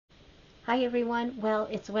Hi everyone. Well,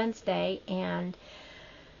 it's Wednesday, and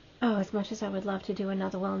as much as I would love to do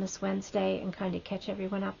another Wellness Wednesday and kind of catch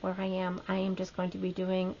everyone up where I am just going to be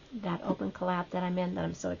doing that open collab that I'm in that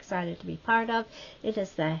I'm so excited to be part of. It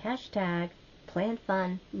is the hashtag Plan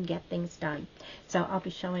Fun Get Things Done. So I'll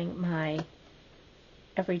be showing my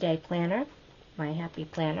everyday planner, my happy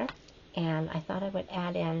planner, and I thought I would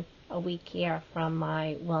add in a week here from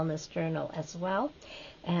my wellness journal as well.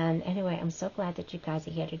 And anyway, I'm so glad that you guys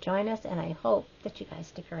are here to join us, and I hope that you guys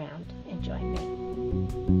stick around and join me.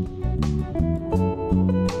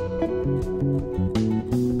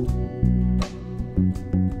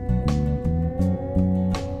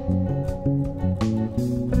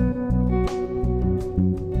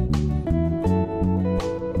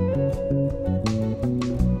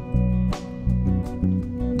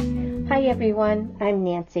 Hi everyone, I'm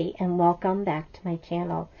Nancy, and welcome back to my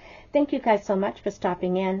channel. Thank you guys so much for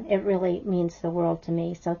stopping in. It really means the world to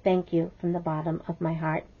me, so thank you from the bottom of my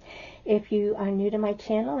heart. If you are new to my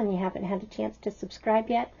channel and you haven't had a chance to subscribe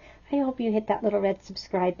yet, I hope you hit that little red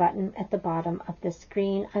subscribe button at the bottom of the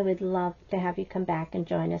screen. I would love to have you come back and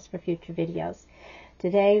join us for future videos.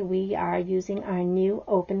 Today we are using our new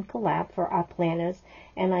Open Collab for our planners,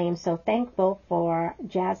 and I am so thankful for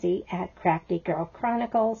Jazzi at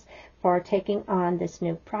CraftyGirlChronicles for taking on this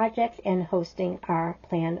new project and hosting our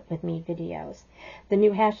Plan With Me videos. The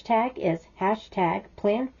new hashtag is hashtag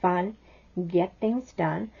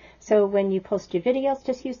planfungetthingsdone. So when you post your videos,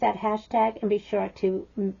 just use that hashtag and be sure to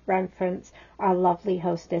reference our lovely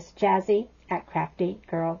hostess Jazzi at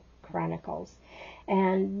CraftyGirlChronicles.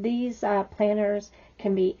 And these planners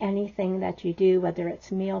can be anything that you do, whether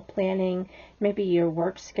it's meal planning, maybe your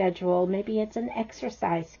work schedule, maybe it's an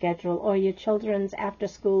exercise schedule, or your children's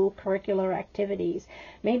after-school curricular activities.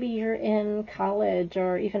 Maybe you're in college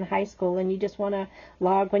or even high school and you just want to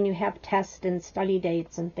log when you have tests and study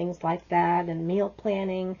dates and things like that, and meal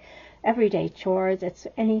planning, everyday chores. It's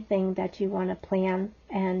anything that you want to plan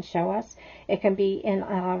and show us. It can be in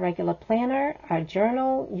a regular planner, a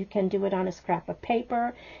journal. You can do it on a scrap of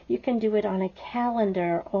paper. You can do it on a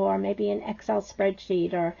calendar, or maybe an Excel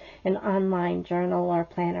spreadsheet, or an online journal or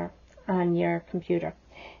planner on your computer.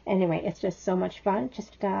 Anyway, it's just so much fun.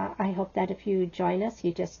 I hope that if you join us,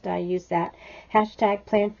 you just use that hashtag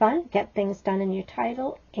Plan Fun, get things done in your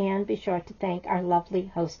title, and be sure to thank our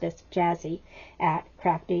lovely hostess, Jazzi, at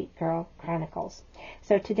CraftyGirlChronicles.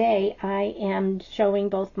 So today I am showing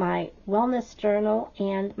both my wellness journal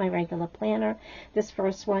and my regular planner. This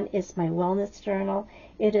first one is my wellness journal.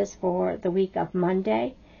 It is for the week of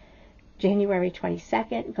Monday, January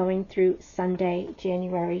 22nd, going through Sunday,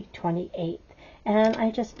 January 28th. And I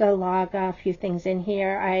just log a few things in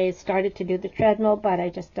here. I started to do the treadmill, but I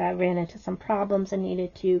just ran into some problems and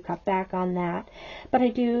needed to cut back on that. But I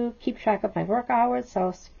do keep track of my work hours.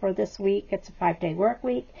 So for this week, it's a 5-day work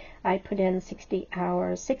week. I put in 60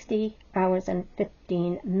 hours and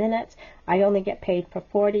 15 minutes. I only get paid for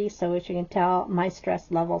 40, so as you can tell, my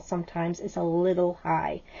stress level sometimes is a little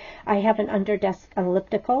high. I have an under-desk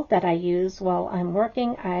elliptical that I use while I'm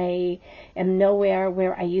working. I am nowhere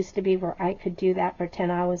where I used to be where I could do that for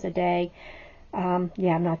 10 hours a day. I'm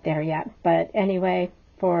not there yet. But anyway,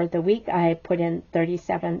 for the week, I put in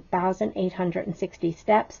 37,860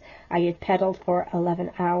 steps. I had pedaled for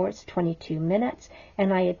 11 hours, 22 minutes,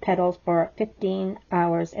 and I had pedaled for 15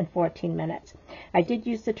 hours and 14 minutes. I did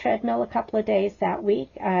use the treadmill a couple of days that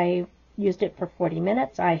week. I used it for 40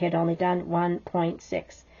 minutes. I had only done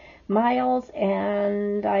 1.6 miles,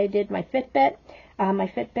 and I did my Fitbit. My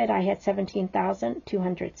Fitbit, I had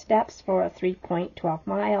 17,200 steps for 3.12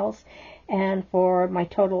 miles. And for my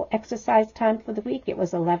total exercise time for the week, it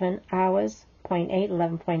was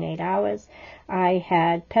 11.8 hours. I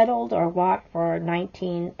had pedaled or walked for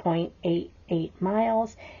 19.88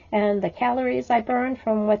 miles. And the calories I burned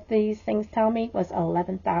from what these things tell me was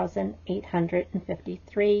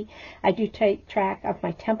 11,853. I do take track of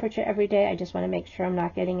my temperature every day. I just want to make sure I'm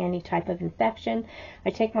not getting any type of infection. I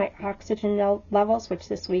take my oxygen levels, which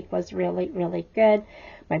this week was really, really good.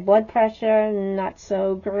 My blood pressure, not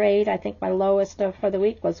so great. I think my lowest for the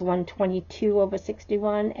week was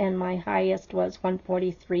 122/61, and my highest was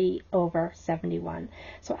 143/71.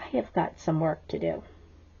 So I have got some work to do.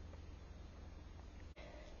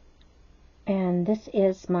 And this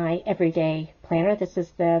is my everyday planner. This is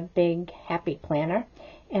the big happy planner.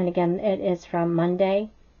 And again, it is from Monday,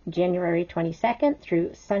 January 22nd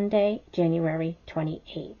through Sunday, January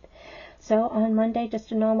 28th. So on Monday,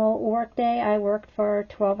 just a normal work day, I worked for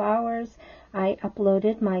 12 hours. I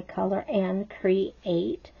uploaded my color and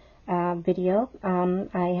create video.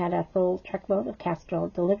 I had a full truckload of casserole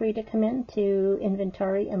delivery to come in to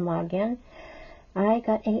inventory and log in. I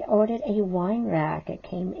ordered a wine rack. It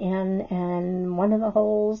came in, and one of the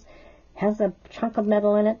holes has a chunk of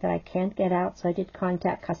metal in it that I can't get out, so I did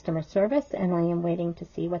contact customer service, and I am waiting to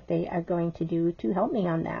see what they are going to do to help me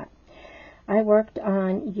on that. I worked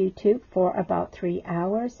on YouTube for about 3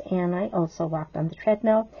 hours, and I also walked on the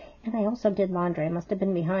treadmill, and I also did laundry. I must have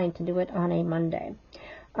been behind to do it on a Monday.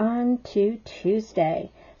 On to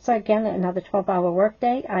Tuesday. So again, another 12-hour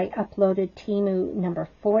workday. I uploaded Temu number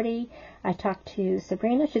 40. I talked to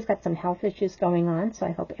Sabrina. She's got some health issues going on, so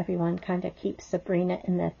I hope everyone kind of keeps Sabrina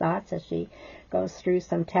in their thoughts as she goes through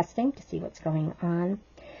some testing to see what's going on.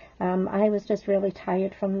 I was just really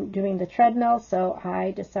tired from doing the treadmill, so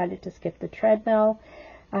I decided to skip the treadmill.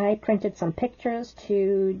 I printed some pictures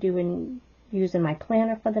to use in my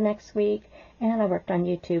planner for the next week, and I worked on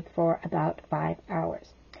YouTube for about 5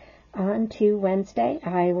 hours. On to Wednesday,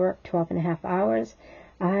 I worked 12.5 hours.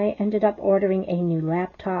 I ended up ordering a new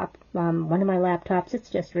laptop. One of my laptops,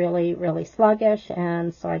 it's just really, really sluggish,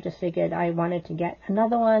 and so I just figured I wanted to get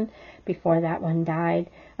another one before that one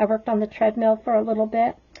died. I worked on the treadmill for a little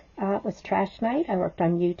bit. It was trash night. I worked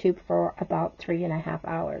on YouTube for about 3.5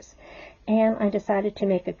 hours. And I decided to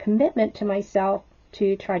make a commitment to myself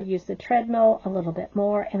to try to use the treadmill a little bit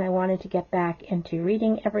more, and I wanted to get back into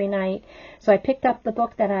reading every night. So I picked up the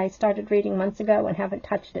book that I started reading months ago and haven't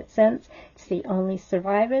touched it since. It's The Only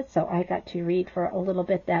Survivors, so I got to read for a little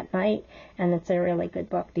bit that night, and it's a really good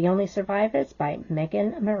book. The Only Survivors by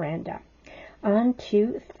Megan Miranda. On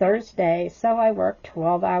to Thursday. So I worked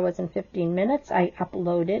 12 hours and 15 minutes. I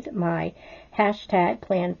uploaded my hashtag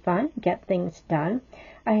planfungetthingsdone.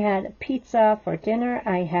 I had pizza for dinner.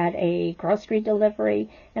 I had a grocery delivery,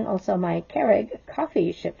 and also my Keurig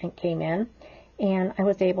coffee shipment came in, and I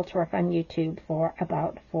was able to work on YouTube for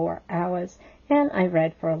about 4 hours, and I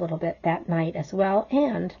read for a little bit that night as well,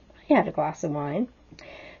 and I had a glass of wine.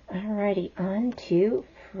 Alrighty, on to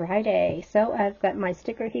Friday. So I've got my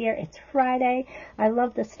sticker here. It's Friday. I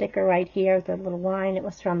love the sticker right here, the little wine. It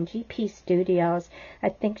was from GP Studios. I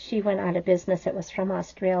think she went out of business. It was from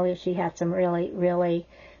Australia. She had some really, really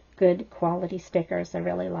good quality stickers. I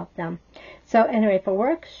really love them. So anyway, for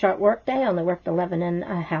work, short work day, I only worked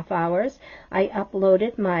 11.5 hours. I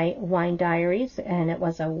uploaded my wine diaries, and it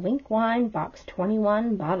was a Wink Wine Box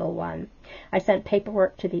 21 Bottle 1. I sent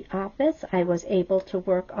paperwork to the office. I was able to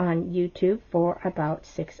work on YouTube for about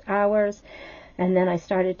 6 hours, and then I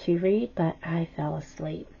started to read, but I fell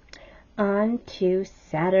asleep. On to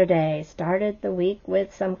Saturday. Started the week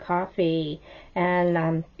with some coffee,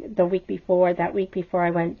 and that week before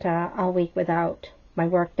I went all week without my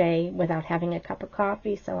work day, without having a cup of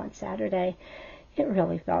coffee, so on Saturday it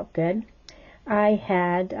really felt good. I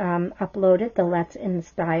had uploaded the Let's In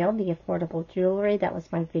Style, the affordable jewelry. That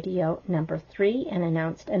was my video number 3, and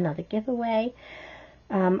announced another giveaway.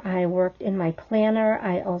 I worked in my planner.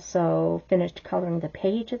 I also finished coloring the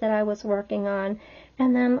page that I was working on,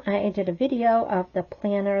 and then I did a video of the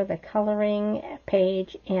planner, the coloring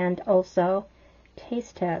page, and also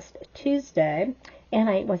taste test Tuesday, and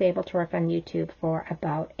I was able to work on YouTube for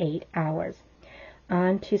about 8 hours.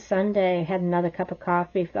 On to Sunday, had another cup of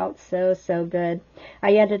coffee, felt so, so good.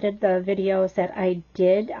 I edited the videos that I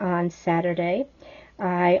did on Saturday.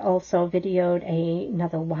 I also videoed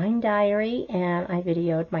another wine diary, and I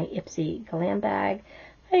videoed my Ipsy glam bag.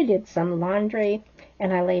 I did some laundry,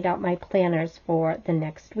 and I laid out my planners for the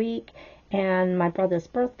next week. And my brother's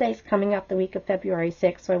birthday's coming up the week of February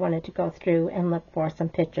 6th, so I wanted to go through and look for some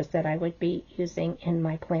pictures that I would be using in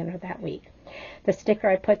my planner that week. The sticker,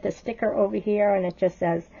 I put the sticker over here, and it just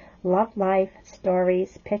says, Love Life,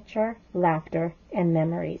 Stories, Picture, Laughter, and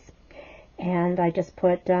Memories. And I just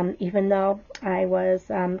put, even though I was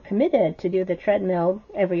committed to do the treadmill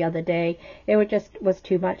every other day, it was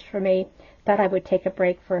too much for me. Thought I would take a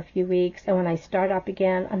break for a few weeks, and when I start up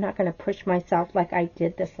again, I'm not going to push myself like I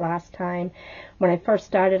did this last time. When I first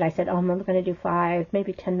started, I said, I'm going to do 5,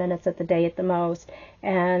 maybe 10 minutes at the day at the most,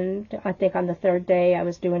 and I think on the third day I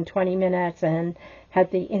was doing 20 minutes and had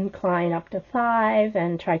the incline up to 5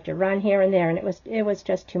 and tried to run here and there, and it was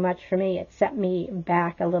just too much for me. It set me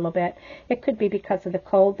back a little bit. It could be because of the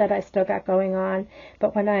cold that I still got going on,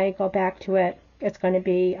 but when I go back to it,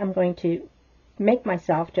 I'm going to make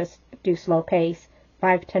myself just do slow pace,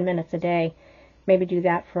 5-10 minutes a day, maybe do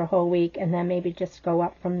that for a whole week, and then maybe just go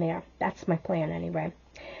up from there. That's my plan anyway.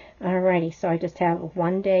 Alrighty, so I just have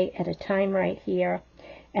one day at a time right here,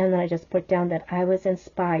 and then I just put down that I was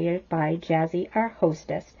inspired by Jazzi, our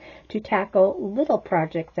hostess, to tackle little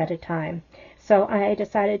projects at a time. So I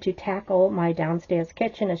decided to tackle my downstairs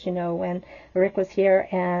kitchen. As you know, when Rick was here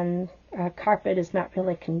and carpet is not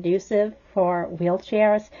really conducive for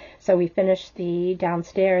wheelchairs. So we finished the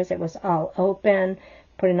downstairs. It was all open.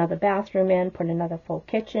 Put another bathroom in, put another full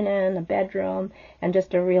kitchen in, a bedroom, and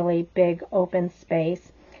just a really big open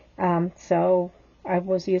space. So I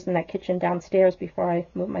was using that kitchen downstairs before I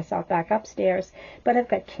moved myself back upstairs. But I've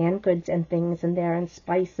got canned goods and things in there and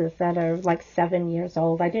spices that are like 7 years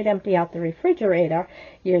old. I did empty out the refrigerator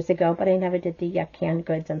years ago, but I never did the canned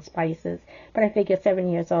goods and spices. But I figure 7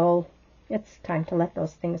 years old, it's time to let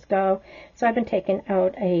those things go. So I've been taking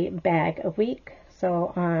out a bag a week.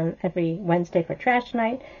 So on every Wednesday for trash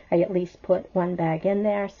night, I at least put one bag in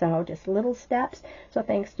there. So just little steps. So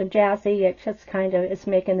thanks to Jazzi, it just kind of is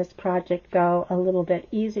making this project go a little bit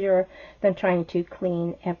easier than trying to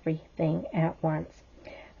clean everything at once.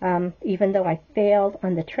 Even though I failed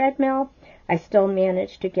on the treadmill, I still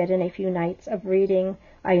managed to get in a few nights of reading.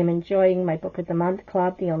 I am enjoying my Book of the Month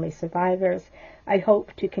Club, The Only Survivors. I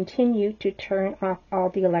hope to continue to turn off all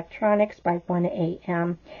the electronics by 1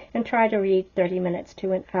 a.m. and try to read 30 minutes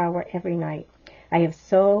to an hour every night. I have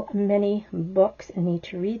so many books and need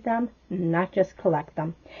to read them, not just collect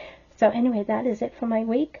them. So anyway, that is it for my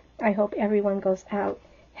week. I hope everyone goes out.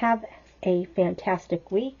 Have a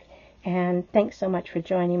fantastic week. And thanks so much for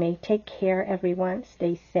joining me. Take care, everyone.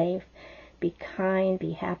 Stay safe. Be kind.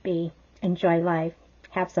 Be happy. Enjoy life.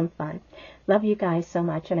 Have some fun. Love you guys so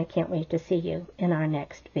much, and I can't wait to see you in our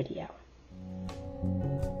next video.